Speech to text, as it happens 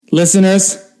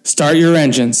Listeners, start your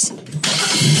engines.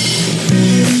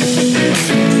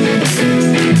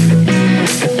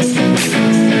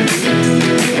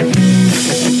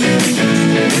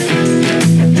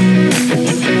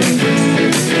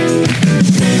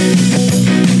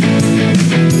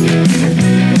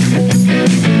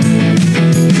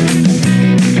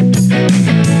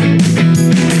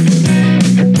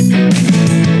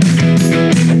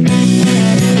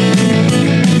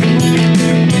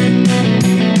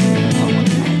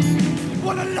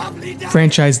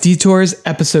 Franchise Detours,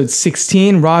 episode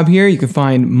 16. Rob here. You can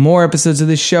find more episodes of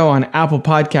this show on Apple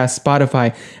Podcasts,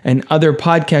 Spotify, and other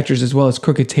podcatchers, as well as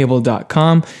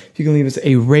crookedtable.com. If you can leave us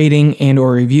a rating and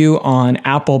or review on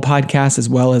Apple Podcasts, as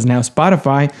well as now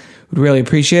Spotify, we'd really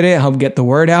appreciate it. Help get the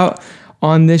word out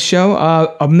on this show.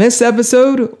 On this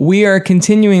episode, we are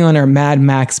continuing on our Mad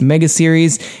Max mega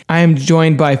series. I am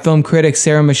joined by film critic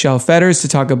Sarah Michelle Fetters to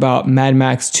talk about Mad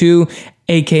Max 2,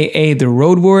 aka The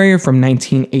Road Warrior from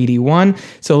 1981.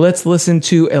 So let's listen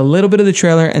to a little bit of the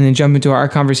trailer and then jump into our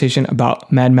conversation about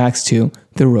Mad Max 2,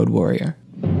 The Road Warrior.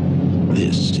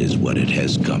 This is what it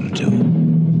has come to.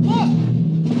 Look!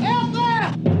 Out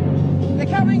there! They're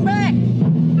coming back!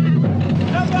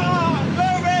 Come on,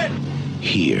 move it!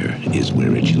 Here is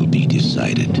where it shall be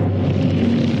decided.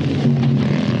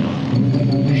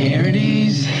 Here it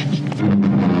is.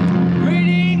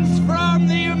 Greetings from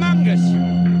the Humongous.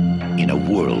 In a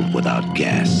world without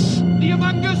gas. The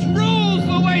Humongous rules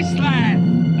the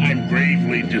wasteland. I'm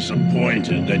gravely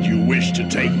disappointed that you wish to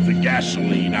take the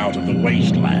gasoline out of the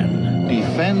wasteland.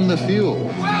 Defend the fuel.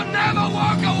 We'll never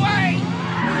walk away.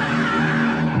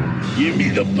 Give me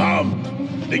the pump,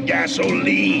 the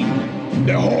gasoline,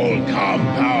 the whole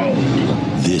compound.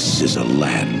 This is a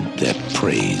land that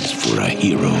prays for a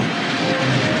hero.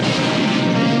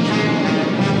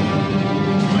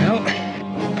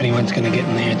 If anyone's gonna get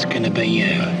in there, it's gonna be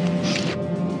you.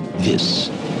 This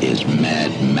is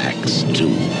Mad Max 2.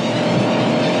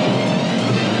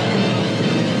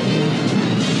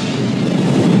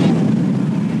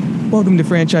 Welcome to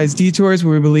Franchise Detours,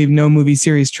 where we believe no movie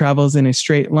series travels in a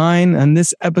straight line. On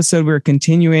this episode, we're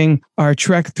continuing our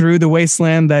trek through the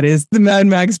wasteland that is the Mad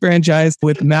Max franchise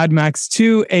with Mad Max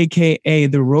 2, aka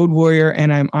The Road Warrior.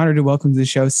 And I'm honored to welcome to the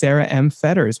show Sarah M.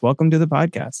 Fetters. Welcome to the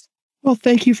podcast. Well,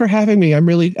 thank you for having me. I'm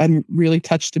really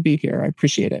touched to be here. I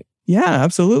appreciate it. Yeah,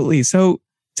 absolutely. So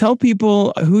tell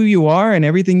people who you are and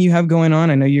everything you have going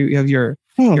on. I know you have your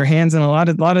hands in a lot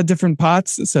of different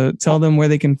pots. So tell them where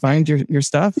they can find your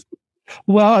stuff.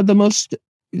 Well, the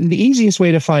easiest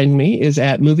way to find me is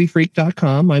at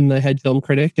moviefreak.com. I'm the head film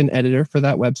critic and editor for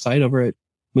that website over at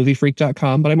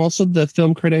moviefreak.com, but I'm also the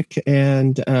film critic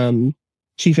and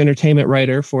chief entertainment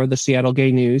writer for the Seattle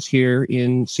Gay News here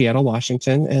in Seattle,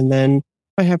 Washington. And then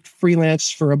I have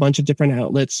freelance for a bunch of different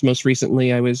outlets. Most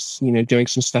recently, I was, doing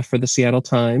some stuff for the Seattle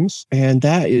Times. And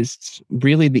that is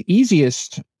really the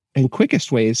easiest and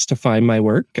quickest ways to find my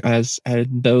work as at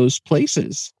those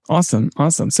places. Awesome.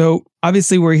 So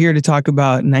obviously we're here to talk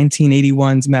about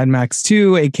 1981's Mad Max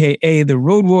 2, aka The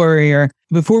Road Warrior.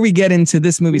 Before we get into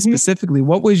this movie specifically,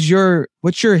 what's your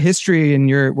history and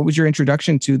what was your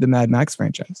introduction to the Mad Max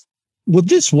franchise? Well,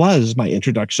 this was my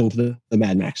introduction to the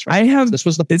Mad Max franchise.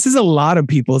 This is a lot of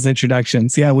people's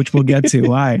introductions, which we'll get to.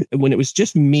 Why? When it was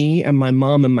just me and my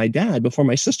mom and my dad before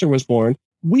my sister was born,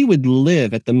 we would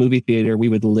live at the movie theater. We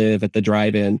would live at the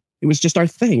drive-in. It was just our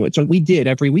thing. It's what we did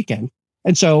every weekend.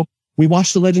 And so we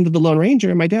watched The Legend of the Lone Ranger,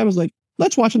 and my dad was like,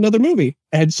 let's watch another movie.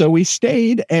 And so we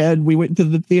stayed and we went to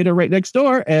the theater right next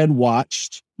door and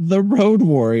watched The Road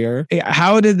Warrior.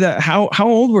 How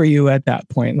old were you at that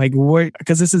point?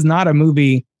 Because this is not a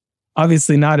movie,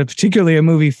 obviously not particularly a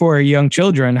movie for young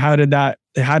children. How did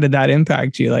that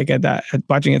impact you? At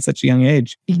watching at such a young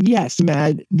age? Yes,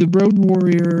 Matt, The Road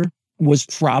Warrior was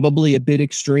probably a bit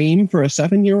extreme for a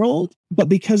 7-year-old, but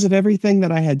because of everything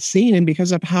that I had seen and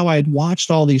because of how I had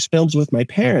watched all these films with my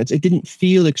parents, it didn't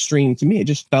feel extreme to me. It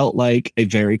just felt like a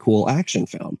very cool action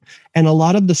film. And a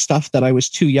lot of the stuff that I was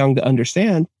too young to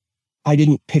understand, I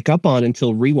didn't pick up on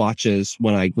until rewatches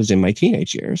when I was in my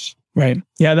teenage years. Right.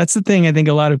 Yeah, that's the thing I think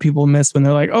a lot of people miss when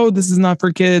they're like, oh, this is not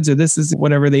for kids, or this is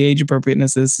whatever the age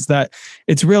appropriateness is that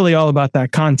it's really all about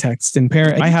that context. And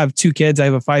I have 2 kids. I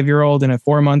have a 5-year-old and a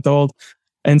 4-month-old.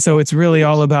 And so it's really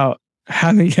all about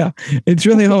having that,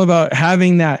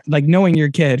 knowing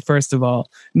your kid, first of all,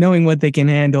 knowing what they can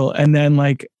handle, and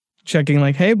then checking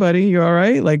hey buddy, you all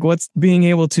right? What's being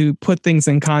able to put things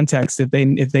in context if they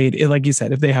like you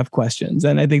said, if they have questions.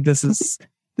 And I think this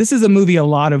is a movie a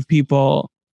lot of people,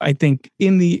 I think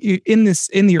in the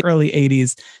early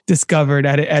 80s discovered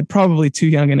at probably too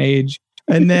young an age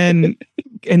and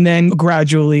then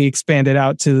gradually expanded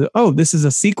out to, oh, this is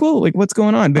a sequel? Like, what's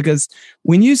going on? Because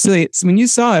when you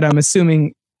saw it, I'm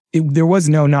assuming there was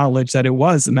no knowledge that it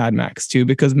was Mad Max 2,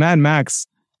 because Mad Max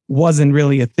wasn't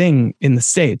really a thing in the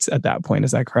States at that point.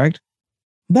 Is that correct?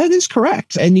 That is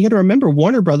correct. And you got to remember,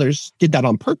 Warner Brothers did that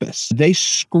on purpose. They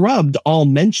scrubbed all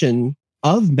mention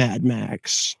of Mad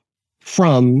Max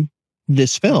from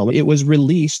this film. It was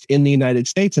released in the United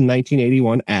States in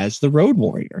 1981 as The Road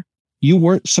Warrior. You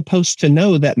weren't supposed to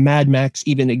know that Mad Max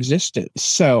even existed.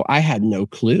 So I had no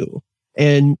clue.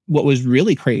 And what was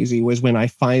really crazy was when I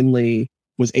finally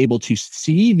was able to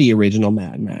see the original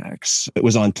Mad Max. It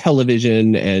was on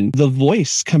television, and the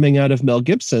voice coming out of Mel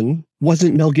Gibson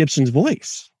wasn't Mel Gibson's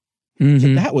voice. Mm-hmm.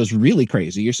 So that was really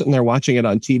crazy. You're sitting there watching it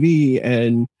on TV,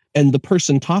 and the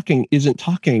person talking isn't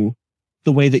talking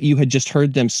the way that you had just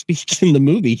heard them speak in the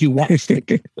movie. You watched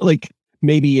like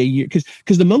maybe a year,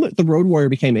 because the moment The Road Warrior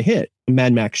became a hit,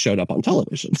 Mad Max showed up on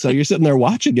television. So you're sitting there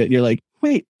watching it, and you're like,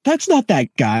 wait, that's not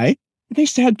that guy.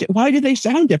 Why did they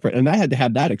sound different? And I had to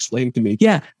have that explained to me.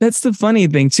 Yeah, that's the funny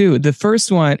thing too. The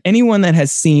first one, anyone that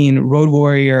has seen Road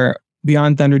Warrior,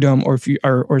 Beyond Thunderdome,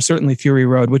 or certainly Fury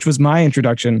Road, which was my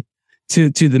introduction to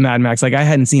the Mad Max. Like, I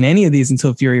hadn't seen any of these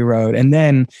until Fury Road, and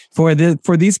then for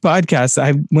these podcasts,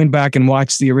 I went back and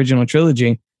watched the original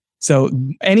trilogy. So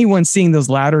anyone seeing those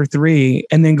latter three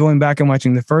and then going back and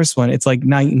watching the first one, it's like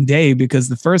night and day, because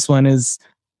the first one is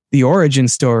the origin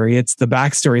story. It's the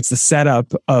backstory. It's the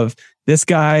setup of this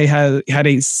guy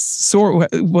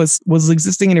was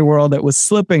existing in a world that was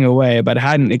slipping away, but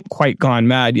hadn't quite gone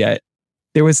mad yet.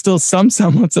 There was still some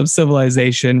semblance of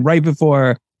civilization right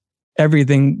before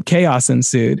everything chaos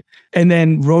ensued. And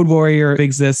then Road Warrior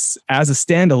exists as a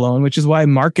standalone, which is why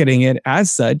marketing it as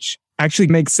such actually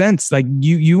makes sense. Like,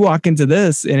 you walk into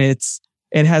this and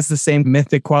it has the same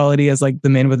mythic quality as like the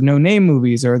Man with No Name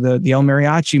movies or the El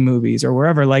Mariachi movies or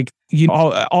wherever. Like,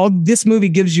 all this movie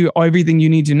gives you everything you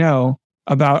need to know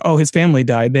about, oh, his family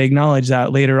died. They acknowledge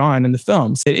that later on in the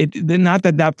films. Not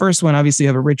that first one, obviously, you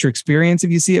have a richer experience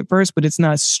if you see it first, but it's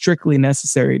not strictly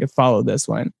necessary to follow this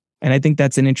one. And I think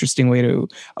that's an interesting way to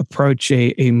approach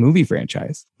a movie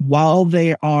franchise. While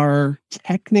they are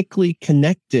technically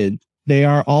connected, they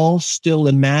are all still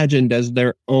imagined as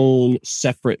their own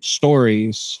separate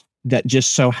stories that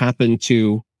just so happen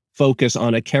to focus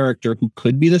on a character who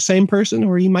could be the same person,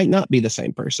 or he might not be the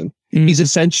same person. Mm-hmm. He's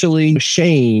essentially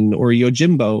Shane or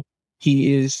Yojimbo.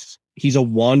 He's a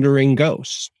wandering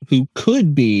ghost who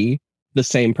could be the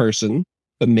same person,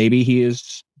 but maybe he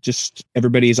is just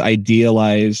everybody's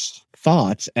idealized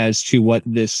thoughts as to what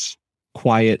this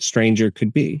quiet stranger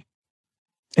could be.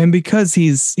 And because he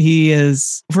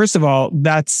is, first of all,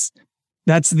 that's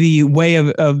the way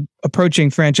of approaching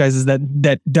franchises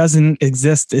that doesn't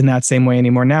exist in that same way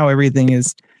anymore. Now everything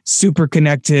is super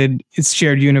connected. It's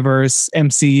shared universe,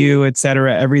 MCU,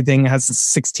 etc. Everything has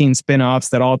 16 spin-offs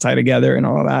that all tie together and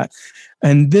all of that.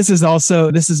 And this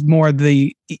is more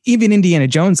even Indiana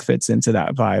Jones fits into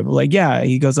that vibe. Like, yeah,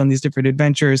 he goes on these different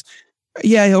adventures.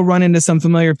 Yeah, he'll run into some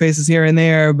familiar faces here and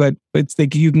there, but it's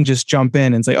like you can just jump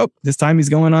in and say, oh, this time he's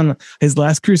going on his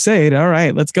last crusade. All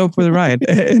right, let's go for the ride.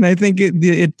 And I think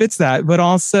it fits that, but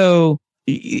also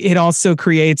it also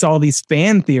creates all these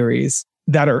fan theories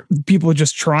that are people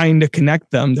just trying to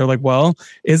connect them. They're like, well,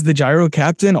 is the gyro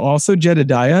captain also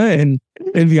Jedediah and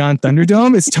Beyond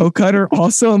Thunderdome? Is Toe Cutter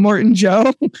also Morton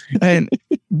Joe? And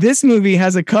this movie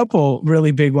has a couple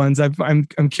really big ones. I'm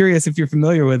curious if you're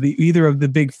familiar with either of the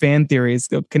big fan theories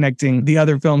of connecting the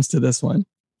other films to this one.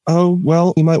 Oh,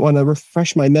 well, you might want to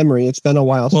refresh my memory. It's been a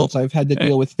while since I've had to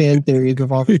deal with fan theories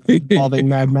involving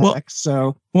Mad Max.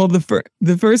 Well,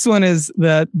 the first one is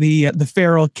that the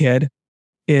feral kid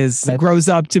grows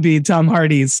up to be Tom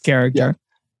Hardy's character.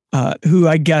 Yeah. Who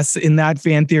I guess in that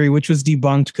fan theory, which was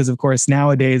debunked because of course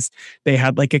nowadays they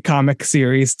had like a comic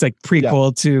series like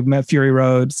prequel to Fury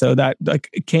Road, so that like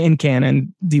in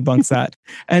canon debunks that.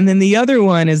 And then the other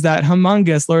one is that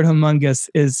Humongous, Lord Humongous,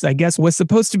 is I guess was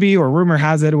supposed to be, or rumor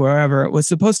has it, or wherever, was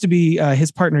supposed to be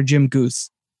his partner Jim Goose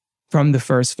from the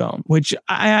first film, which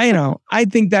I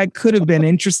think that could have been an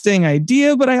interesting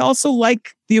idea, but I also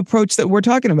like the approach that we're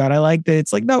talking about. I like that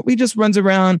it's like, no, he just runs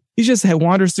around. He just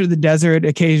wanders through the desert,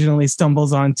 occasionally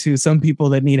stumbles onto some people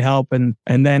that need help. And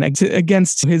then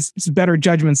against his better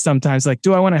judgment sometimes, like,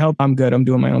 do I want to help? I'm good. I'm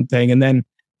doing my own thing. And then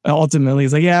ultimately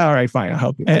he's like, yeah, all right, fine, I'll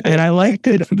help you. And I like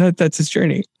that that's his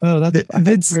journey. Oh,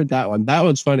 I've heard that one. That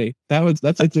one's funny.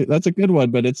 That's a good one,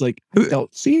 but it's like, I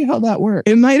don't see how that works.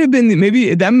 It might have been,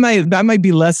 maybe that might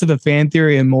be less of a fan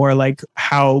theory and more like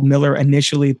how Miller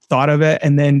initially thought of it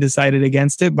and then decided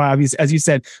against it. But obviously, as you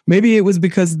said, maybe it was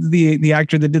because the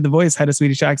actor that did the voice had a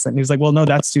Swedish accent. He was like, well, no,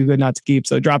 that's too good not to keep.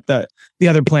 So drop the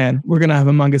other plan. We're going to have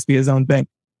Among Us be his own thing.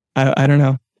 I don't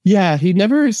know. Yeah, he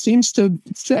never seems to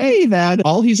say that.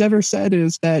 All he's ever said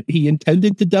is that he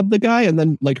intended to dub the guy and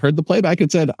then like heard the playback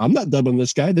and said, I'm not dubbing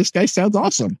this guy. This guy sounds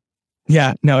awesome.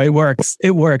 Yeah, no, it works.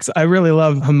 It works. I really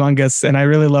love Among Us, and I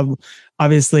really love,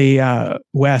 obviously,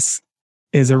 Wes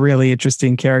is a really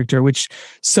interesting character, which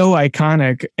so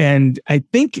iconic. And I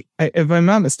think, if I'm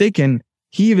not mistaken,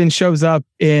 he even shows up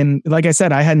in, like I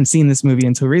said, I hadn't seen this movie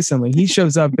until recently. He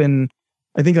shows up in,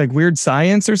 I think, like Weird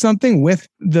Science or something with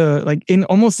the, like,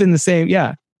 almost in the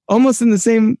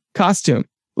same costume,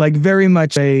 like very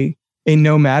much a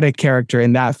nomadic character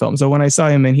in that film. So when I saw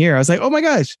him in here, I was like, oh my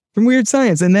gosh, from Weird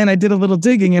Science. And then I did a little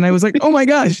digging and I was like, oh my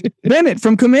gosh, Bennett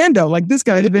from Commando. Like, this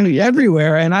guy has been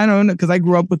everywhere. And I don't know, because I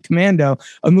grew up with Commando,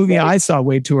 a movie I saw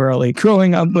way too early,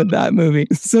 growing up with that movie.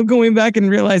 So going back and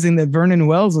realizing that Vernon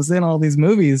Wells was in all these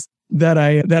movies that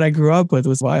I grew up with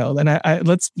was wild. And I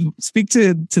let's speak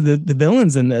to the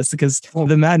villains in this, because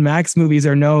the Mad Max movies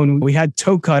are known. We had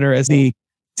Toe Cutter as the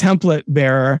template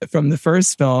bearer from the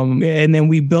first film, and then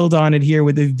we build on it here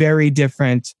with a very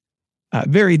different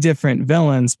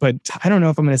villains. But I don't know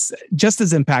if I'm going to say just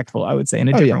as impactful, I would say, in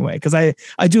a different way, because I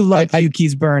do love Hugh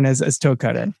Keys-Byrne as Toe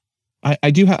Cutter. I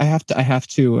have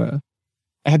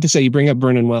to say, you bring up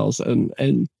Vernon Wells,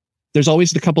 and there's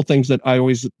always the couple things that I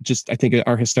think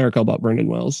are hysterical about Vernon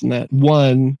Wells. And that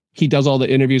one, he does all the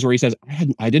interviews where he says,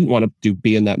 I didn't want to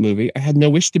be in that movie. I had no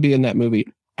wish to be in that movie.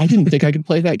 I didn't think I could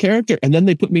play that character. And then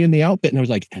they put me in the outfit and I was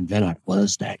like, and then I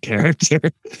was that character.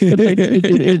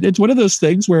 It's one of those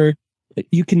things where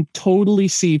you can totally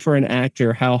see for an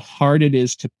actor how hard it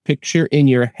is to picture in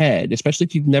your head, especially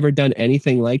if you've never done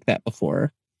anything like that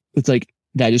before. It's like,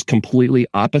 that is completely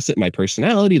opposite my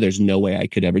personality. There's no way I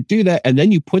could ever do that. And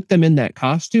then you put them in that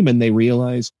costume and they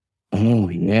realize, oh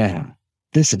yeah,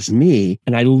 this is me.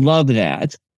 And I love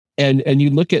that. And you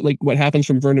look at like what happens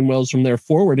from Vernon Wells from there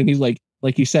forward. And he's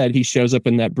like you said, he shows up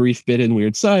in that brief bit in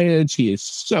Weird Science. He is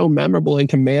so memorable in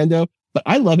Commando, but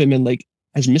I love him in like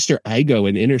as Mr. Igo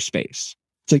in Inner Space.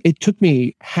 It's like, it took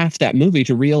me half that movie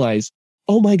to realize,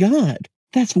 oh my God,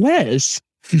 that's Wes.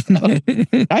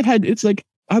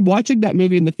 I'm watching that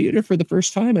movie in the theater for the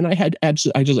first time, and I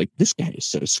just like, this guy is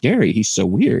so scary. He's so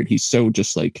weird. He's so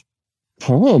just like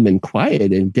calm and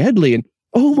quiet and deadly. And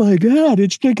oh my God,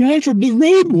 it's the guy from The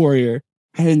Road Warrior.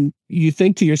 And you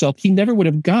think to yourself, he never would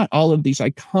have got all of these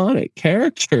iconic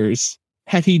characters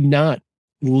had he not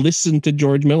listened to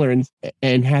George Miller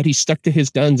and had he stuck to his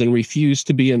guns and refused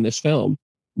to be in this film.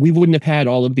 We wouldn't have had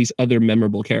all of these other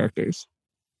memorable characters.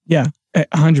 Yeah.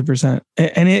 100%.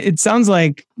 And it sounds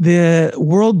like the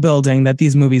world building that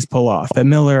these movies pull off, that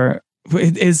Miller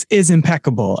is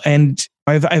impeccable. And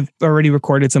I've already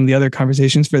recorded some of the other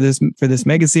conversations for this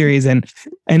mega series, and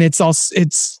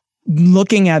it's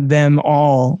looking at them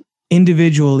all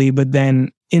individually, but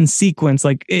then in sequence,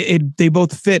 like they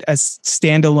both fit as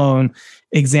standalone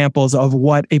examples of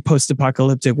what a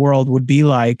post-apocalyptic world would be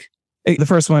like. The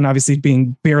first one obviously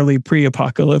being barely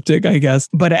pre-apocalyptic, I guess.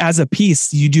 But as a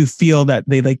piece, you do feel that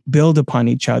they like build upon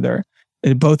each other,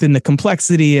 both in the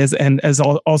complexity as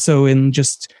also in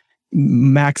just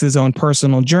Max's own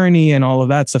personal journey and all of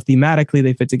that stuff. Thematically,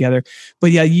 they fit together.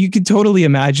 But yeah, you could totally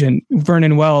imagine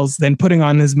Vernon Wells then putting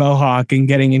on his mohawk and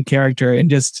getting in character, and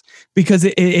just because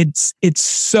it's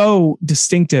so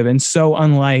distinctive and so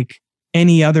unlike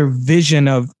any other vision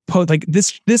of like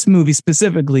this movie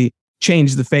specifically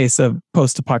changed the face of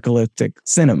post-apocalyptic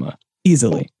cinema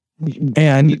easily.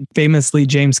 And famously,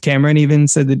 James Cameron even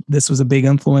said that this was a big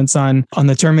influence on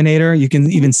the Terminator. You can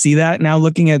even see that now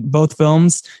looking at both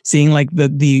films, seeing like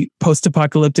the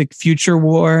post-apocalyptic future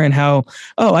war and how,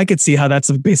 I could see how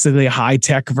that's basically a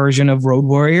high-tech version of Road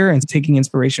Warrior and taking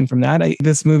inspiration from that.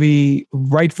 This movie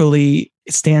rightfully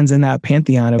stands in that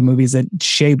pantheon of movies that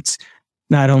shaped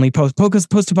not only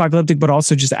post-apocalyptic, but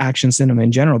also just action cinema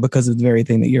in general, because of the very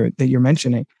thing that you're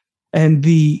mentioning. And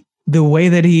the way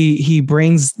that he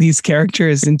brings these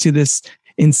characters into this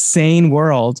insane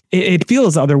world, it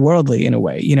feels otherworldly in a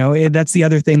way. You know, that's the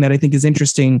other thing that I think is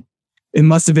interesting. It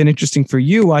must have been interesting for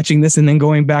you watching this and then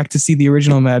going back to see the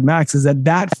original Mad Max, is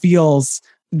that feels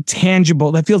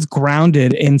tangible, that feels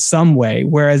grounded in some way,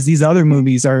 whereas these other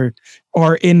movies are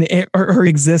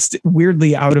exist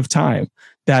weirdly out of time.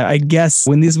 that I guess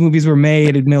when these movies were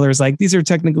made, Miller's like, these are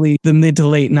technically the mid to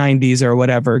late 90s or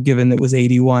whatever, given it was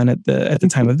 81 at the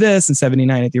time of this and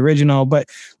 79 at the original. But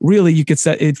really, you could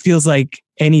say it feels like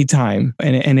any time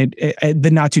and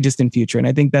the not too distant future. And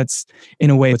I think that's, in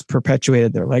a way, what's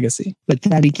perpetuated their legacy. But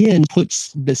that again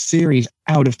puts the series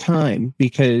out of time,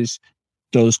 because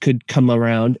those could come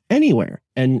around anywhere.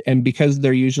 And because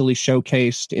they're usually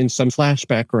showcased in some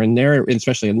flashback or in there,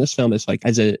 especially in this film, it's like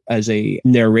as a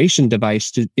narration device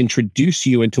to introduce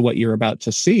you into what you're about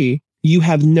to see, you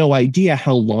have no idea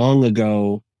how long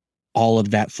ago all of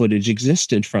that footage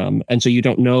existed from. And so you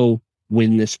don't know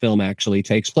when this film actually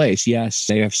takes place. Yes,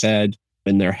 they have said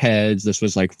in their heads, this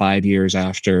was like 5 years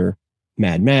after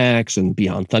Mad Max, and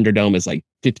Beyond Thunderdome is like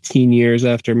 15 years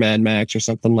after Mad Max or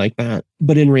something like that.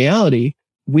 But in reality,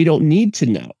 we don't need to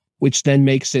know, which then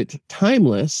makes it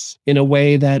timeless in a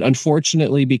way that,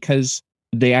 unfortunately, because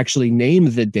they actually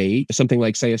name the date, something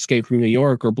like, say, Escape from New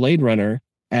York or Blade Runner,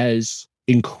 as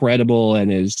incredible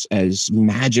and as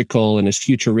magical and as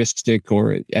futuristic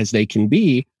or as they can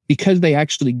be, because they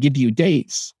actually give you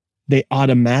dates, they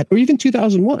or even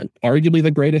 2001, arguably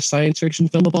the greatest science fiction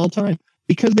film of all time,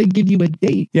 because they give you a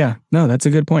date. Yeah, no, that's a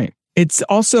good point. It's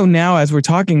also now, as we're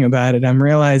talking about it, I'm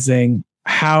realizing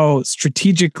how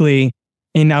strategically,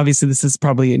 and obviously this is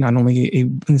probably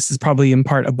this is probably in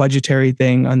part a budgetary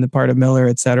thing on the part of Miller,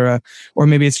 et cetera, or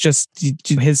maybe it's just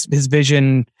his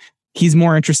vision. He's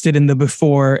more interested in the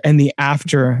before and the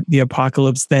after the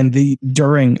apocalypse than the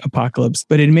during apocalypse.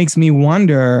 But it makes me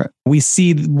wonder, we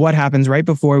see what happens right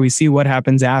before, we see what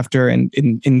happens after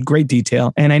in great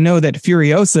detail. And I know that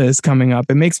Furiosa is coming up.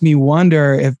 It makes me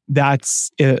wonder if that's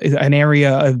an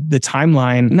area of the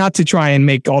timeline, not to try and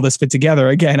make all this fit together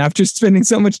again, after spending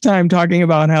so much time talking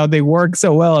about how they work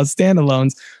so well as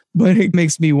standalones. But it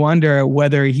makes me wonder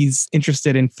whether he's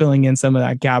interested in filling in some of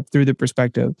that gap through the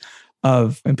perspective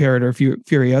of Imperator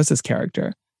Furiosa's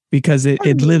character, because it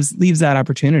leaves that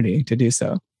opportunity to do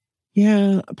so.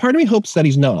 Yeah, part of me hopes that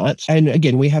he's not. And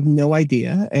again, we have no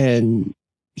idea. And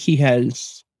he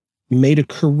has made a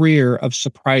career of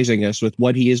surprising us with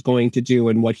what he is going to do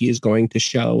and what he is going to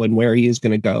show and where he is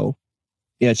going to go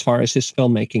as far as his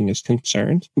filmmaking is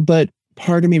concerned. But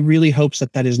part of me really hopes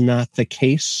that that is not the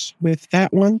case with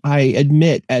that one. I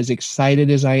admit, as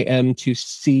excited as I am to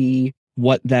see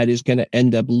what that is going to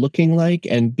end up looking like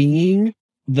and being,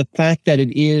 the fact that it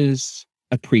is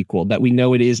a prequel, that we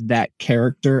know it is that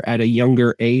character at a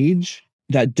younger age,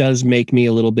 that does make me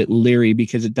a little bit leery,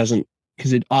 because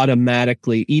it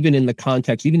automatically, even in the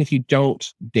context, even if you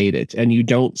don't date it and you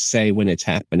don't say when it's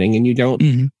happening and you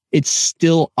don't, it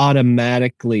still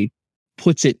automatically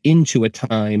puts it into a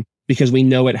time, because we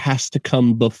know it has to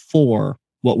come before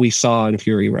what we saw in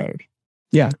Fury Road.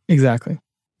 Yeah, exactly.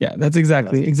 Yeah, that's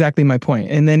exactly my point.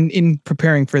 And then in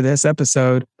preparing for this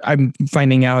episode, I'm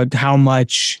finding out how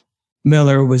much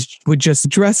Miller would just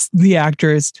dress the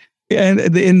actors and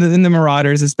in the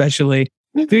Marauders, especially,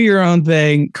 do your own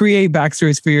thing, create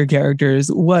backstories for your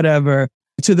characters, whatever,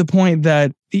 to the point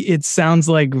that it sounds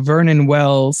like Vernon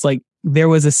Wells, like there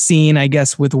was a scene, I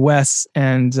guess, with Wes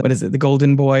and what is it? The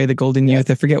Golden Boy, the Golden Youth.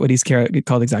 I forget what he's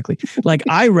called exactly. Like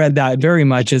I read that very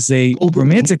much as a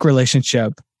romantic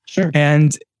relationship. Sure.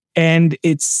 And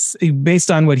it's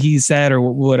based on what he said or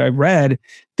what I read,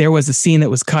 there was a scene that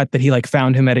was cut that he like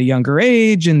found him at a younger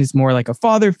age and he's more like a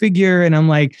father figure. And I'm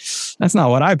like, that's not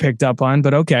what I picked up on,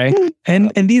 but okay.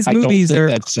 And these movies are...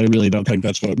 I really don't think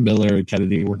that's what Miller and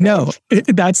Kennedy were. No,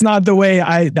 that's not the way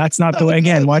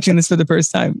again, watching this for the first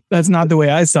time, that's not the way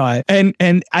I saw it.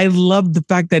 And I love the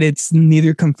fact that it's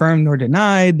neither confirmed nor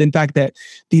denied. The fact that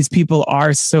these people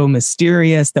are so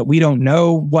mysterious that we don't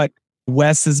know what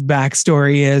Wes's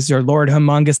backstory is, or Lord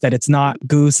Humongous, that it's not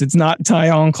Goose, it's not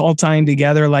Tyone all tying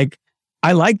together. Like,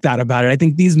 I like that about it. I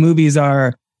think these movies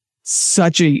are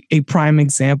such a prime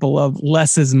example of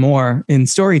less is more in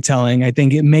storytelling. I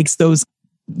think it makes the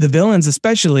villains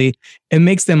especially, it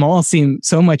makes them all seem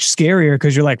so much scarier,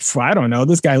 because you're like, I don't know,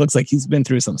 this guy looks like he's been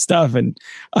through some stuff, and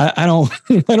I don't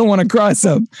want to cross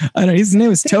him. His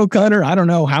name is Toe Cutter. I don't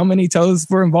know how many toes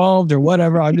were involved or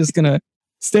whatever. I'm just gonna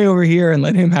stay over here and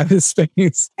let him have his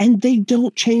space. And they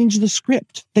don't change the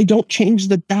script. They don't change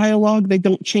the dialogue. They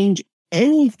don't change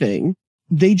anything.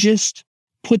 They just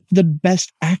put the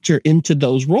best actor into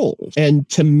those roles. And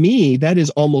to me, that is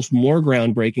almost more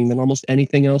groundbreaking than almost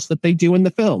anything else that they do in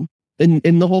the film.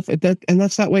 In the whole, and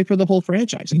that's that way for the whole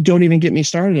franchise. Don't even get me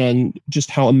started on just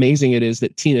how amazing it is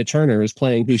that Tina Turner is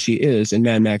playing who she is in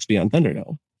Mad Max Beyond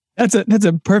Thunderdome. That's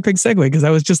a perfect segue, because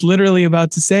I was just literally about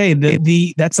to say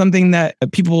that that's something that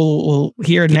people will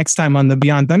hear next time on the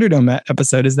Beyond Thunderdome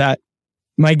episode, is that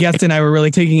my guest and I were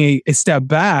really taking a step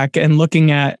back and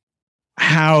looking at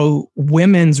how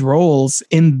women's roles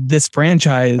in this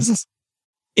franchise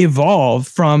evolve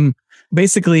from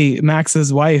basically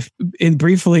Max's wife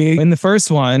briefly in the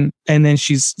first one, and then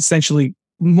she's essentially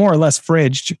more or less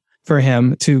fridged for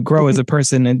him to grow as a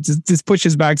person and just push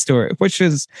his backstory,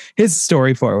 pushes his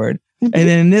story forward. And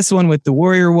then in this one with the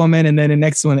warrior woman, and then the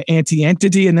next one, the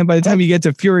anti-entity. And then by the time you get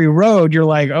to Fury Road, you're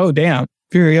like, oh, damn,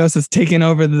 Furiosa's taken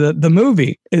over the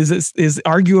movie, is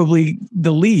arguably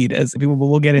the lead, as people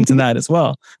will get into that as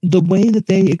well. The way that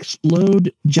they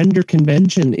explode gender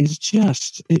convention is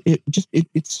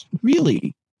it's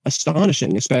really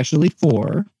astonishing, especially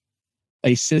for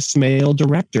a cis male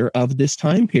director of this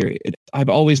time period. I've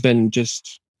always been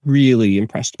just really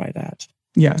impressed by that.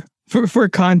 Yeah. For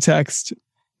context,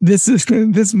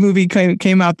 this movie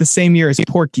came out the same year as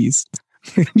Porky's.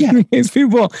 Yeah, in case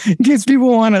people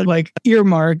want to like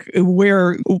earmark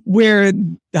where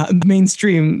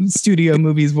mainstream studio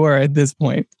movies were at this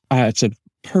point. It's a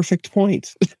perfect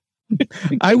point.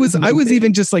 I was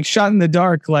even just like shot in the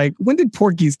dark. Like, when did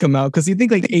Porky's come out? Because you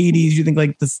think like 80s, you think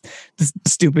like this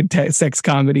stupid sex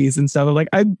comedies and stuff. Like,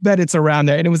 I bet it's around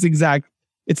there, and it was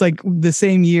it's like the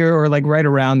same year or like right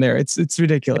around there. It's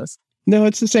ridiculous. No,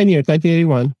 it's the same year. It's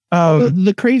 1981.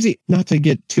 The crazy, not to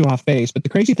get too off base, but the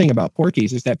crazy thing about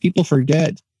Porky's is that people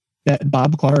forget that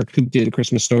Bob Clark, who did A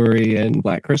Christmas Story and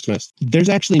Black Christmas, there's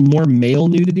actually more male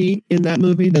nudity in that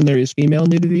movie than there is female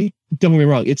nudity. Don't get me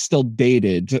wrong, it's still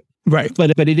dated. Right.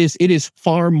 But it is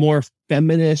far more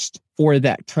feminist for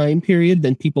that time period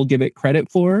than people give it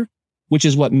credit for, which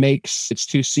is what makes its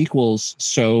two sequels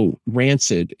so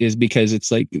rancid, is because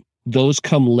it's like those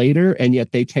come later and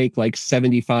yet they take like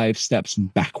 75 steps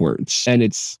backwards, and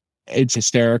it's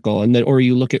hysterical. And then, or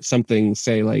you look at something,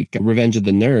 say like Revenge of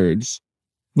the Nerds,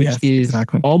 which is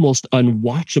almost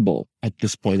unwatchable at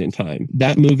this point in time.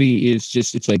 That movie is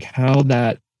just, it's like how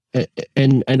that,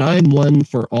 and I'm one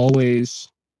for always,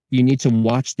 you need to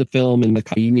watch the film and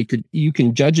you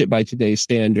can judge it by today's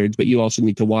standards, but you also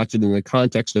need to watch it in the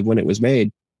context of when it was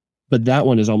made. But that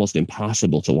one is almost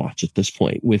impossible to watch at this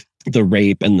point, with the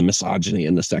rape and the misogyny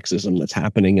and the sexism that's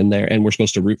happening in there. And we're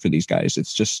supposed to root for these guys.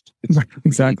 It's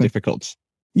exactly difficult.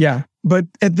 Yeah. But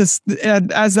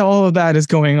as all of that is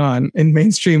going on in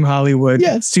mainstream Hollywood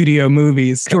studio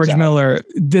movies, George Miller,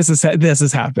 this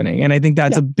is happening. And I think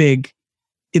that's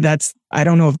I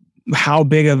don't know how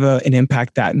big of an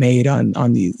impact that made on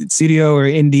the studio or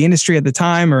in the industry at the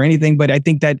time or anything. But I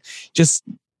think that just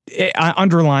it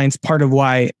underlines part of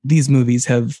why these movies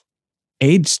have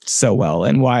aged so well,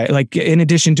 and why, like, in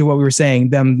addition to what we were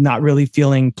saying, them not really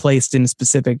feeling placed in a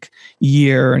specific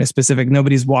year and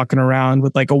nobody's walking around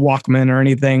with like a Walkman or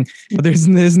anything. But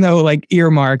there's no like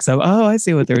earmarks of, oh, I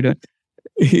see what they're doing.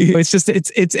 It's just, it's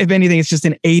if anything, it's just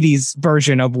an 80s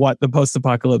version of what the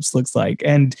post-apocalypse looks like.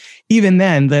 And even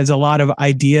then, there's a lot of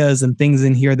ideas and things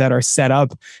in here that are set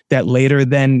up that later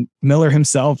then Miller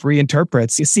himself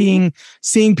reinterprets.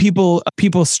 Seeing people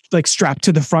like strapped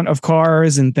to the front of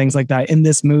cars and things like that in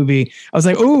this movie, I was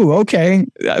like, oh, okay,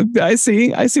 I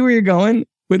see where you're going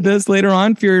with this later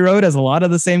on. Fury Road has a lot of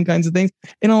the same kinds of things.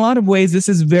 In a lot of ways, this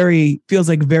is feels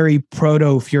like very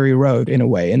proto Fury Road in a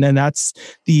way. And then that's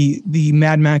the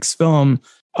Mad Max film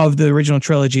of the original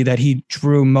trilogy that he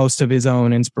drew most of his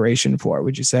own inspiration for,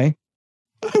 would you say?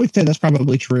 I would say that's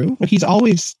probably true.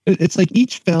 It's like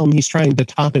each film, he's trying to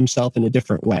top himself in a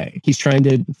different way. He's trying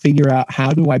to figure out,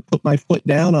 how do I put my foot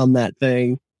down on that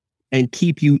thing and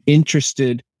keep you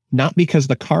interested, not because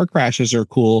the car crashes are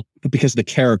cool, but because the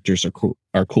characters are cool.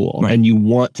 Right. And you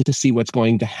want to see what's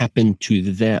going to happen to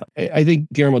them. I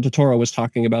think Guillermo del Toro was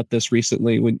talking about this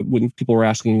recently when people were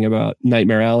asking about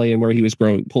Nightmare Alley and where he was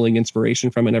pulling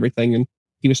inspiration from and everything. And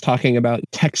he was talking about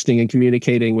texting and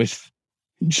communicating with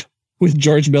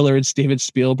George Miller and Steven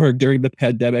Spielberg during the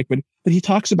pandemic. But he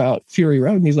talks about Fury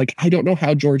Road, and he's like, I don't know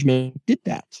how George Miller did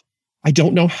that. I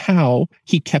don't know how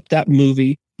he kept that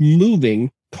movie moving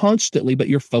constantly, but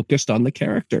you're focused on the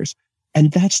characters. And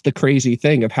that's the crazy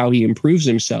thing of how he improves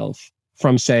himself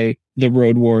from, say, The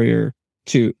Road Warrior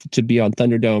to Beyond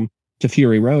Thunderdome to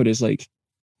Fury Road, is like,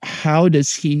 how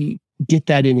does he get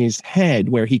that in his head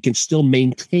where he can still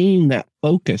maintain that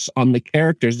focus on the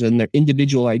characters and their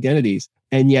individual identities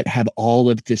and yet have all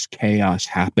of this chaos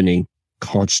happening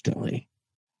constantly?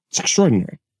 It's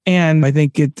extraordinary. And I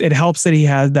think it helps that he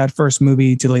has that first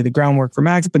movie to lay the groundwork for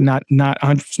Max, but not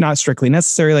strictly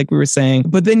necessary, like we were saying.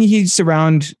 But then he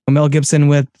surround Mel Gibson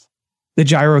with the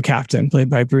gyro captain played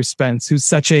by Bruce Spence, who's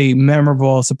such a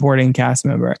memorable supporting cast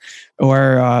member,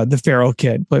 or the feral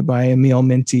kid played by Emil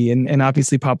Minty, and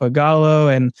obviously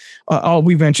Pappagallo, and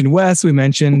we mentioned Wes, we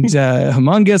mentioned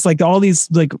Humongous, like all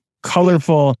these like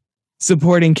colorful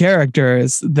supporting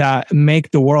characters that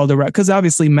make the world around, because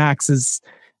obviously Max is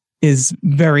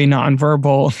very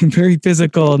nonverbal, very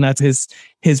physical, and that's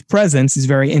his presence is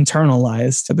very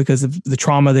internalized because of the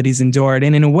trauma that he's endured.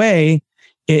 And in a way,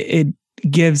 it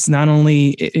gives not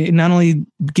only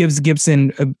gives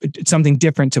Gibson something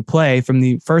different to play from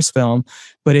the first film,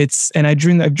 but I've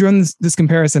drawn this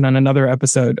comparison on another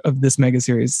episode of this mega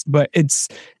series, but it's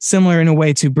similar in a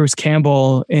way to Bruce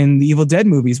Campbell in the Evil Dead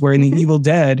movies, where in the Evil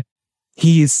Dead,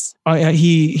 he's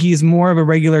more of a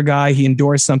regular guy. He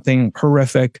endures something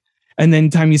horrific, and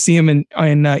then time you see him in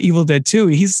Evil Dead 2,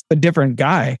 he's a different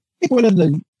guy. I think one of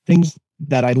the things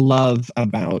that I love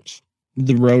about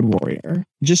The Road Warrior,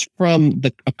 just from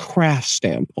a craft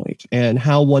standpoint and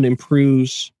how one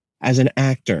improves as an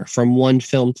actor from one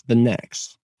film to the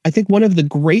next. I think one of the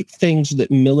great things that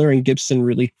Miller and Gibson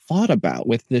really thought about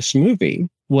with this movie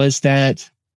was that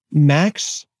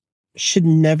Max should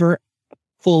never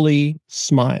fully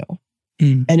smile.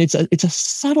 And it's a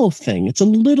subtle thing. It's a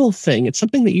little thing. It's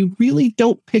something that you really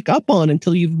don't pick up on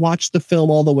until you've watched the film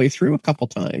all the way through a couple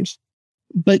times.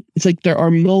 But it's like there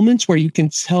are moments where you can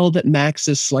tell that Max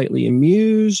is slightly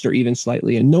amused or even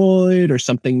slightly annoyed, or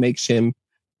something makes him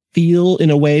feel in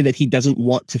a way that he doesn't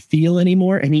want to feel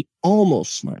anymore. And he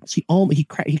almost smiles. He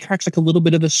cracks like a little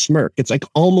bit of a smirk. It's like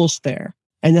almost there.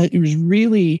 And that it was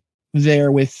really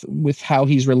there with how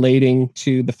he's relating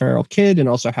to the feral kid, and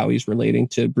also how he's relating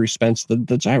to Bruce Spence,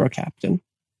 the gyro captain.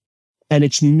 And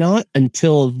it's not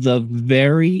until the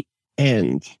very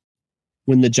end,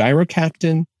 when the gyro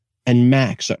captain and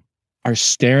Max are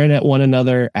staring at one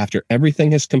another after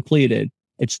everything is completed,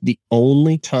 it's the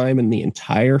only time in the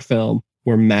entire film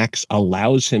where Max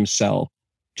allows himself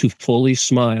to fully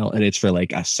smile, and it's for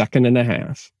like a second and a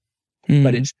half.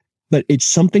 But it's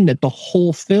something that the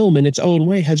whole film in its own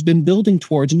way has been building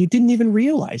towards, and you didn't even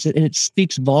realize it. And it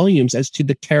speaks volumes as to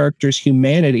the character's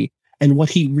humanity and what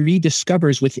he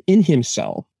rediscovers within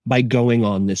himself by going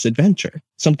on this adventure.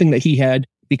 Something that he had,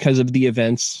 because of the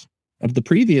events of the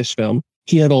previous film,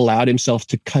 he had allowed himself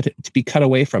to be cut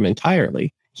away from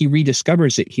entirely. He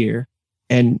rediscovers it here,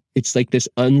 and it's like this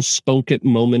unspoken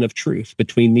moment of truth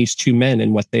between these two men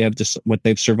and what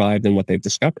they've survived and what they've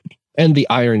discovered, and the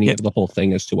irony of the whole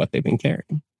thing as to what they've been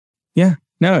carrying. Yeah,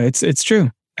 no, it's true.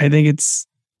 I think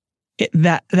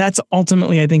that's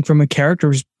ultimately, I think, from a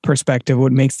character's perspective,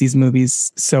 what makes these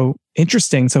movies so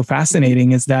interesting, so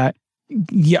fascinating, is that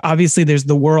obviously there's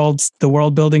the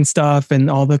world building stuff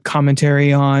and all the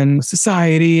commentary on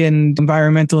society and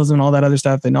environmentalism and all that other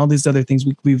stuff and all these other things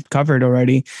we've covered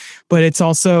already. But it's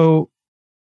also,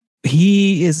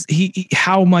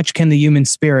 how much can the human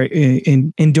spirit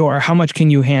endure? How much can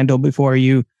you handle before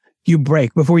you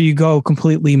break, before you go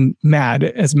completely mad,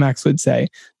 as Max would say?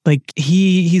 Like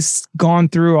he's gone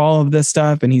through all of this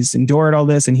stuff, and he's endured all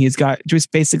this, and he's got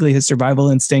just basically his survival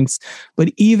instincts. But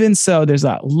even so, there's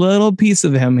that little piece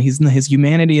of him. His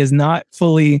humanity is not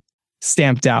fully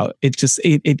stamped out. It just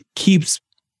it keeps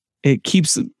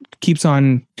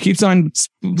on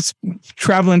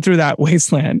traveling through that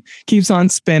wasteland, keeps on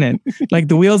spinning like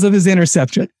the wheels of his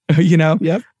Interceptor, you know?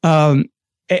 Yep.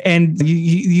 And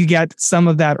you get some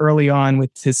of that early on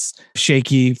with his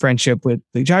shaky friendship with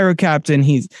the gyro captain.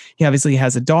 He obviously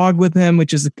has a dog with him,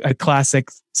 which is a classic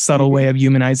subtle way of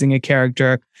humanizing a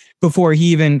character, before he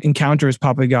even encounters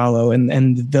Pappagallo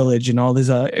and the village and all this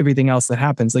everything else that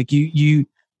happens. Like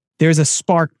there's a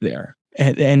spark there,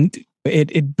 and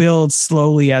it builds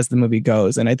slowly as the movie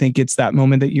goes. And I think it's that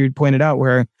moment that you pointed out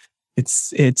where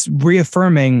it's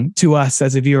reaffirming to us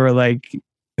as a viewer, like,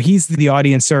 he's the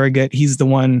audience surrogate. He's the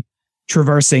one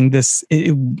traversing this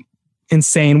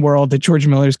insane world that George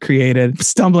Miller's created,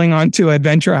 stumbling onto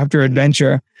adventure after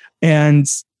adventure. And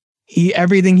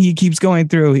everything he keeps going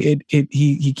through,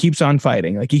 he keeps on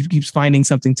fighting. Like he keeps finding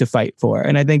something to fight for.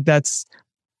 And I think that's,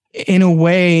 in a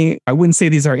way, I wouldn't say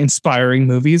these are inspiring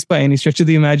movies by any stretch of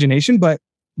the imagination, but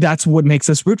that's what makes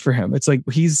us root for him. It's like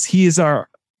he is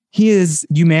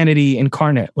humanity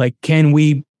incarnate. Like, can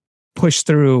we push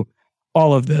through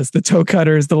all of this, the toe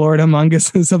cutters, the Lord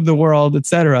Humongous of the world,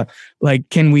 etc.? Like,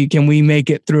 can we make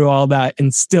it through all that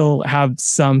and still have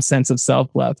some sense of self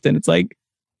left? And it's like,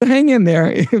 hang in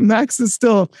there. Max is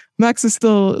still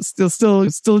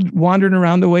wandering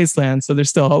around the wasteland, so there's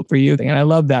still hope for you. And I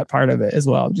love that part of it as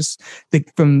well. Just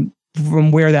from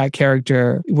where that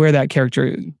character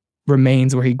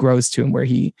remains, where he grows to, and where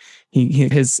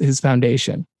his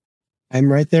foundation. I'm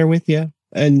right there with you.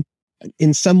 And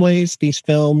in some ways, these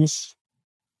films,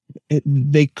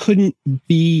 they couldn't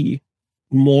be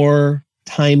more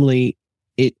timely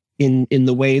in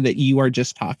the way that you are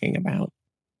just talking about.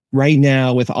 Right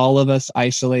now, with all of us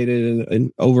isolated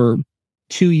and over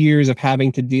 2 years of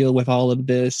having to deal with all of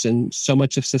this, and so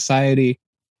much of society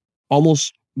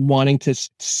almost wanting to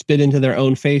spit into their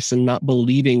own face and not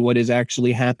believing what is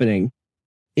actually happening.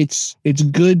 It's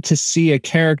good to see a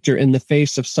character in the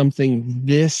face of something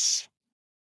this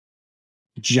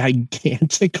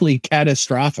gigantically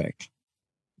catastrophic.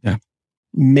 Yeah.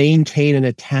 Maintain an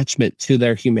attachment to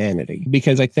their humanity,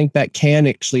 because I think that can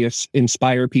actually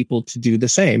inspire people to do the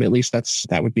same. At least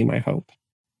that would be my hope.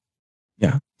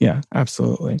 Yeah,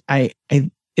 absolutely.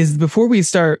 Before we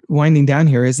start winding down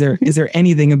here, is there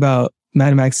anything about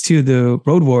Mad Max 2, the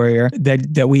Road Warrior,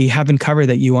 that we haven't covered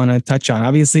that you want to touch on?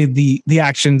 Obviously, the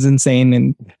action's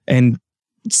insane and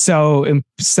so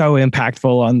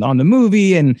impactful on the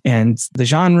movie and the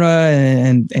genre,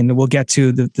 and we'll get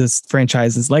to this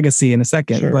franchise's legacy in a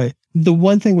second. Sure. But the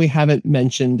one thing we haven't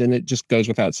mentioned, and it just goes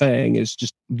without saying, is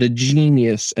just the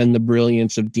genius and the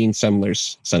brilliance of Dean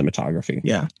Semler's cinematography.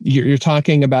 yeah, You're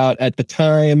talking about, at the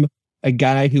time, a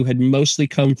guy who had mostly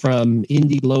come from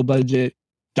indie, low budget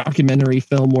documentary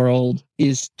film world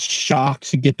is shocked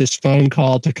to get this phone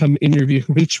call to come interview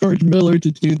with George Miller to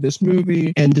do this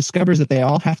movie, and discovers that they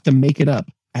all have to make it up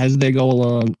as they go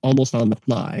along, almost on the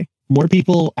fly. More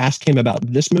people ask him about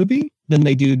this movie than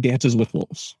they do Dances with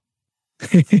Wolves,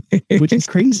 which is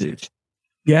crazy.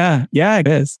 Yeah, it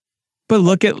is. But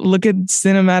look at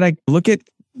cinematic. Look at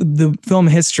the film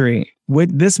history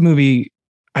with this movie.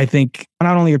 I think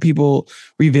not only are people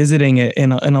revisiting it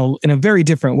in a very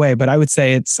different way, but I would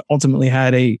say it's ultimately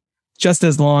had a just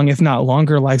as long, if not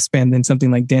longer, lifespan than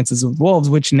something like Dances with Wolves,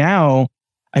 which now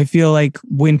I feel like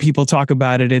when people talk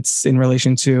about it, it's in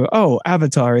relation to,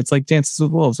 Avatar. It's like Dances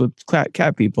with Wolves with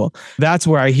cat people. That's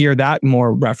where I hear that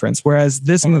more reference. Whereas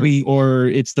this movie, or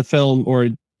it's the film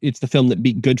that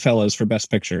beat Goodfellas for Best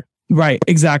Picture. Right,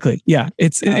 exactly. Yeah,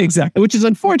 it's exactly. Which is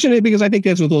unfortunate, because I think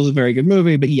Dances with Wolves is a very good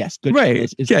movie. But yes,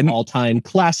 Goodfellas is an all-time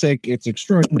classic. It's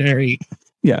extraordinary.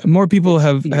 Yeah, more people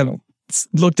have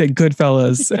looked at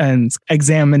Goodfellas and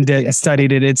examined it and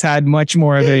studied it. It's had much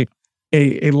more of a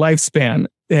lifespan,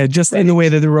 just in the way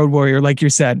that the Road Warrior, like you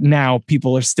said, now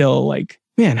people are still like,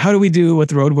 man, how do we do what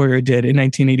the Road Warrior did in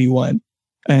 1981?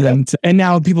 And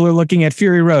now people are looking at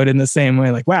Fury Road in the same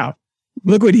way, like, wow,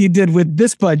 look what he did with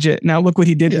this budget. Now look what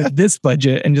he did with this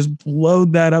budget, and just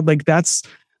load that up. Like, that's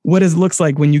what it looks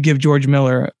like when you give George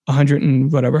Miller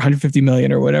 150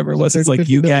 million or whatever it was. It's like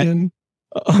you get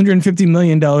 $150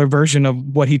 million version of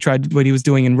what he was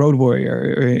doing in Road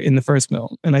Warrior or in the first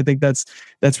film. And I think that's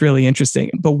really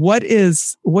interesting. But what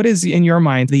is in your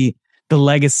mind the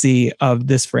legacy of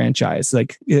this franchise,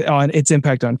 like on its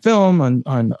impact on film,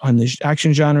 on the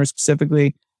action genre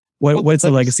specifically? What's the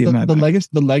legacy of Mad Max?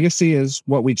 The legacy is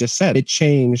what we just said. It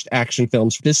changed action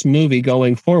films. This movie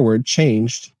going forward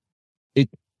changed.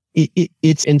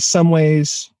 It's in some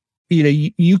ways,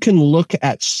 you can look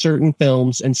at certain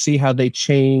films and see how they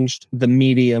changed the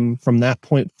medium from that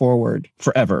point forward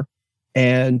forever.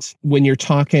 And when you're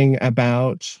talking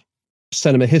about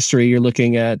cinema history, you're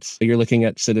looking at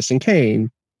Citizen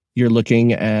Kane, you're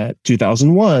looking at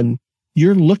 2001,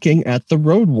 you're looking at The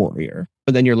Road Warrior.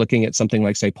 But then you're looking at something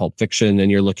like, say, Pulp Fiction, and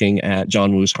you're looking at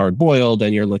John Woo's Hard Boiled,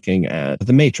 and you're looking at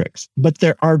The Matrix. But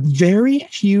there are very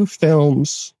few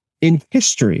films in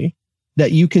history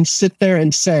that you can sit there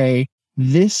and say,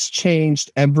 this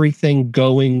changed everything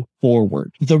going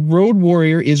forward. The Road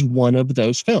Warrior is one of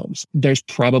those films. There's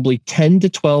probably 10 to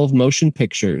 12 motion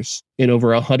pictures in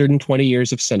over 120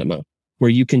 years of cinema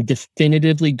where you can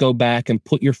definitively go back and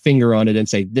put your finger on it and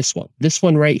say, this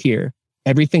one right here,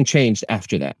 everything changed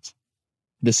after that.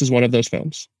 This is one of those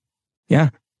films. Yeah,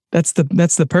 that's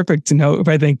the perfect note,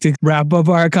 I think, to wrap up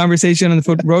our conversation on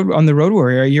the Road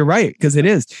Warrior. You're right, because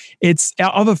it's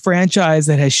of a franchise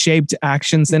that has shaped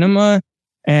action cinema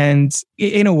and,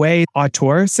 in a way,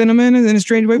 auteur cinema in a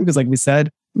strange way, because, like we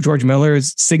said, George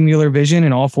Miller's singular vision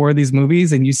in all four of these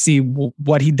movies, and you see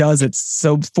what he does. It's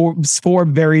so four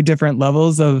very different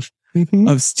levels of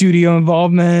studio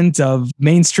involvement, of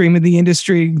mainstream of the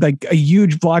industry, like a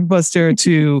huge blockbuster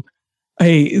to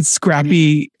a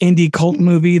scrappy indie cult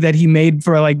movie that he made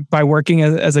by working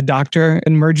as a doctor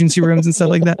in emergency rooms and stuff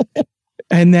like that.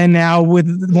 And then now with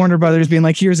Warner Brothers being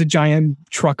like, here's a giant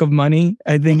truck of money.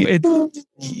 I think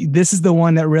this is the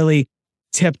one that really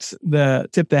tipped the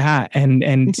hat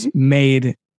and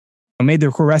made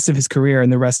the rest of his career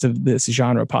and the rest of this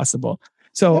genre possible.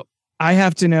 So I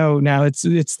have to know now, this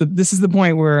is the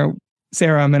point where,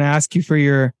 Sarah, I'm going to ask you for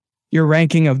your your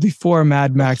ranking of the 4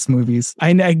 Mad Max movies.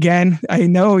 I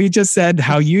know you just said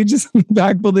how you just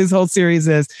backpull this whole series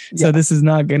is, so this is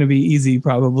not going to be easy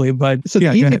probably. But so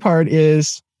the easy part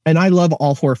is, and I love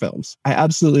all 4 films. I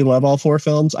absolutely love all 4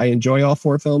 films. I enjoy all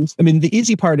 4 films. I mean, the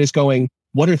easy part is going,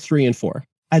 what are 3 and 4?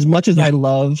 As much as I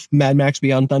love Mad Max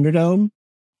Beyond Thunderdome,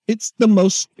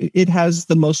 it has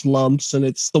the most lumps, and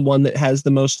it's the one that has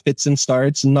the most fits and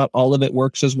starts, and not all of it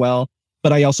works as well.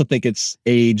 But I also think it's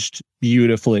aged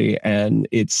beautifully, and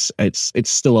it's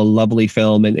still a lovely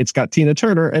film, and it's got Tina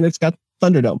Turner and it's got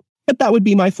Thunderdome. But that would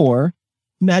be my 4.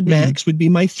 Mad Max would be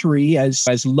my 3,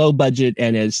 as low budget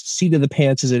and as seat of the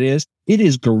pants as it is. It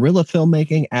is guerrilla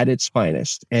filmmaking at its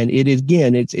finest, and it is,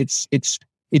 again, it's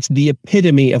the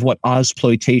epitome of what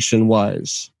Ozploitation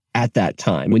was at that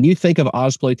time. When you think of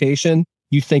Ozploitation,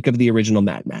 you think of the original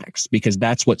Mad Max, because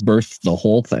that's what birthed the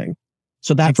whole thing.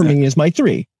 So that for me is my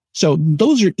 3. So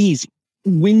those are easy.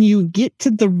 When you get to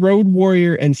the Road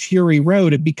Warrior and Fury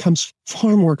Road, it becomes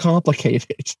far more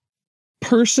complicated.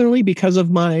 Personally, because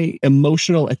of my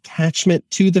emotional attachment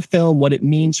to the film, what it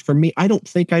means for me, I don't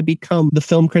think I become the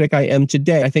film critic I am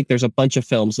today. I think there's a bunch of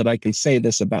films that I can say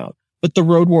this about. But The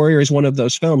Road Warrior is one of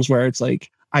those films where it's like,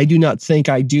 I do not think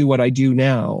I do what I do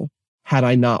now had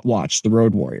I not watched The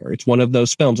Road Warrior. It's one of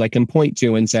those films I can point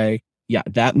to and say, yeah,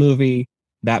 that movie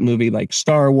like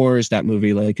Star Wars, that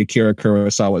movie like Akira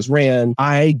Kurosawa's Ran.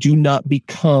 I do not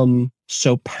become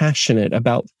so passionate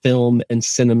about film and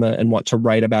cinema and want to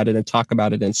write about it and talk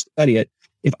about it and study it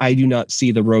if I do not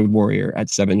see The Road Warrior at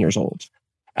 7 years old.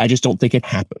 I just don't think it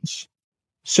happens.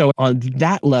 So on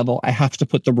that level, I have to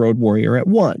put The Road Warrior at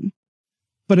 1.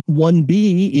 But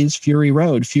 1B is Fury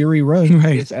Road. Fury Road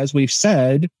is, as we've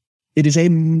said, it is a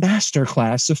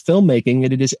masterclass of filmmaking,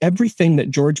 and it is everything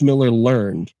that George Miller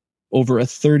learned over a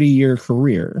 40-year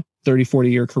career,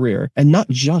 and not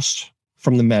just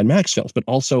from the Mad Max films, but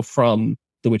also from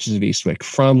The Witches of Eastwick,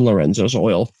 from Lorenzo's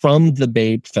Oil, from the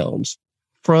Babe films,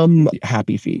 from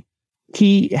Happy Feet.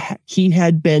 He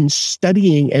had been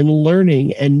studying and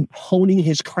learning and honing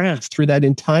his craft through that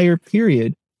entire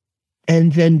period,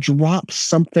 and then drops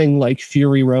something like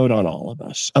Fury Road on all of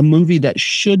us, a movie that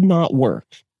should not work,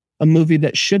 a movie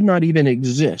that should not even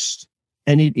exist,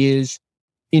 and it is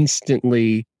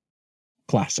instantly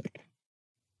classic.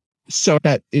 So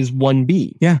that is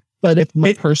 1B. Yeah. But if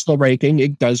my personal ranking,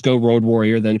 it does go Road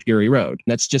Warrior, then Fury Road.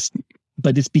 That's just,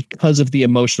 but it's because of the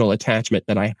emotional attachment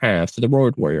that I have to the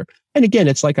Road Warrior. And again,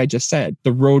 it's like I just said,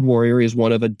 the Road Warrior is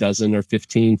one of a dozen or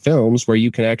 15 films where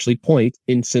you can actually point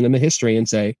in cinema history and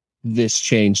say, this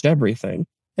changed everything.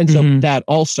 And so that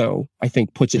also, I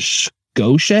think, puts it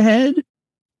skosh ahead,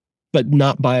 but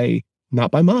not by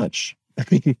much. I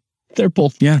mean, they're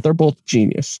both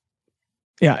genius.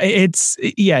 Yeah,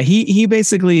 he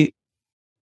basically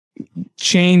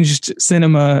changed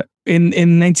cinema in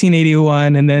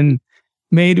 1981, and then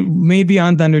made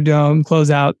Beyond Thunderdome,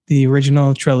 close out the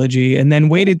original trilogy, and then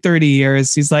waited 30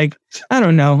 years. He's like, I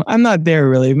don't know, I'm not there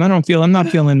really. I'm not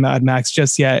feeling Mad Max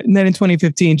just yet. And then in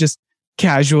 2015, just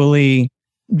casually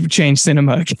changed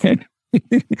cinema again.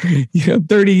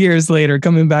 30 years later,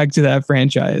 coming back to that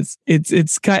franchise.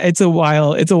 It's a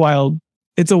wild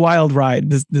ride,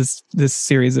 this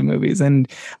series of movies. And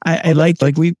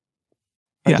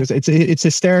it's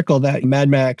hysterical that Mad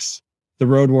Max, The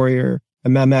Road Warrior,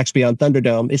 and Mad Max Beyond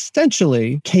Thunderdome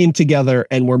essentially came together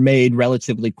and were made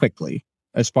relatively quickly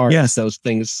as far as those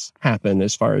things happen,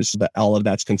 as far as all of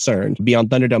that's concerned. Beyond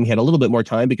Thunderdome, he had a little bit more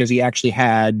time because he actually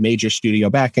had major studio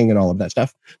backing and all of that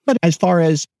stuff. But as far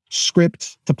as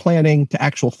script to planning to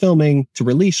actual filming to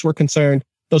release were concerned,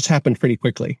 those happened pretty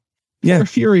quickly. Yeah,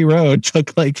 Fury Road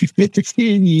took like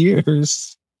 15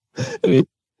 years. I mean,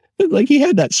 like he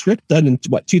had that script done in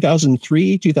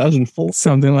 2003, 2004,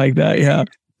 something like that. Yeah,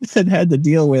 and had to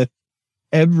deal with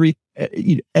every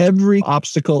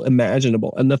obstacle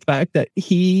imaginable, and the fact that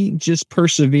he just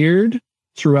persevered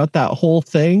throughout that whole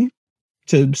thing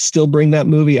to still bring that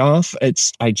movie off. I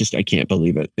can't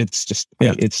believe it. It's just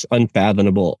it's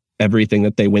unfathomable everything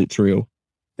that they went through,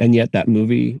 and yet that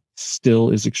movie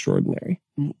still is extraordinary.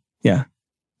 Yeah.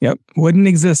 Yep. Wouldn't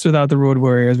exist without the Road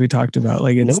Warrior, as we talked about.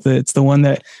 Like it's the one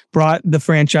that brought the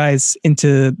franchise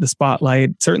into the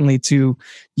spotlight, certainly to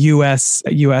US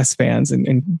fans,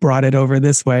 and brought it over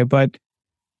this way. But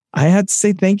I had to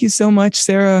say thank you so much,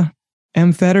 Sarah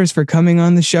M. Fetters, for coming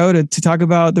on the show to talk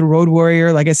about the Road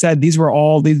Warrior. Like I said, these were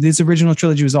all this original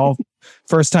trilogy was all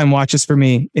first time watches for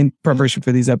me in preparation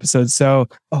for these episodes. So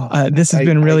this has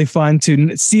been really fun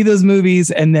to see those movies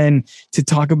and then to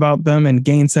talk about them and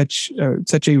gain such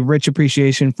a rich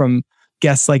appreciation from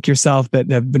guests like yourself that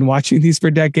have been watching these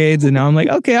for decades. And now I'm like,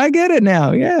 okay, I get it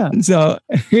now. Yeah. So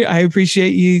I appreciate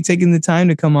you taking the time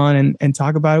to come on and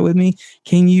talk about it with me.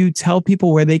 Can you tell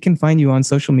people where they can find you on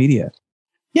social media?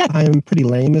 Yeah, I am pretty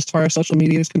lame as far as social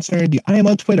media is concerned. I am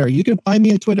on Twitter. You can find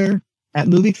me on Twitter at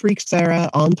Movie Freak Sarah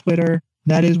on Twitter.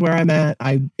 That is where I'm at.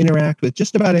 I interact with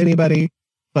just about anybody,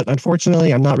 but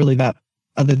unfortunately, I'm not really that.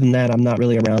 Other than that, I'm not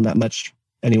really around that much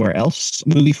anywhere else.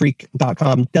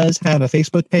 Moviefreak.com does have a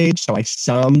Facebook page, so I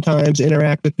sometimes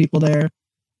interact with people there.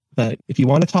 But if you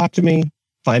want to talk to me,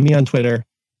 find me on Twitter.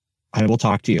 I will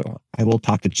talk to you. I will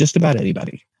talk to just about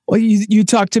anybody. Well, you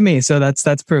talk to me, so that's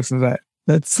proof of that.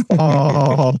 That's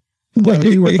oh, well,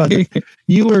 you were fun.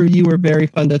 You were very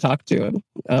fun to talk to, and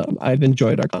I've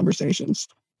enjoyed our conversations.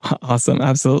 Awesome,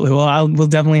 absolutely. Well, we'll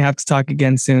definitely have to talk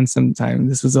again soon sometime.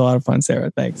 This was a lot of fun,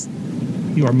 Sarah. Thanks.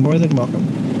 You are more than welcome.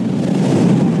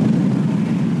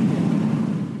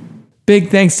 Big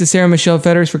thanks to Sarah Michelle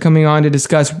Fetters for coming on to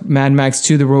discuss Mad Max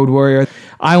 2: The Road Warrior.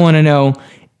 I want to know,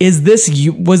 was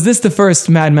this the first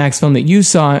Mad Max film that you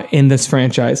saw in this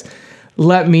franchise?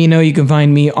 Let me know. You can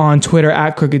find me on Twitter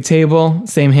at Crooked Table,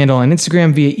 same handle on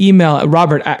Instagram, via email at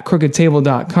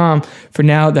robert@crookedtable.com. For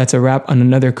now, that's a wrap on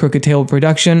another Crooked Table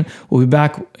production. We'll be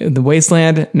back in the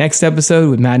Wasteland next episode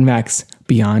with Mad Max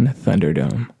Beyond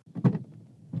Thunderdome.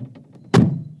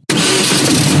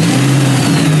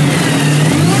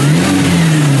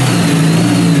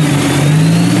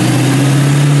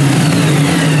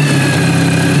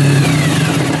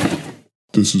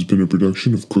 This has been a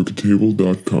production of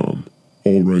crookedtable.com.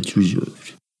 All rights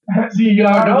reserved. The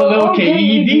art of the low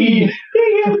KED.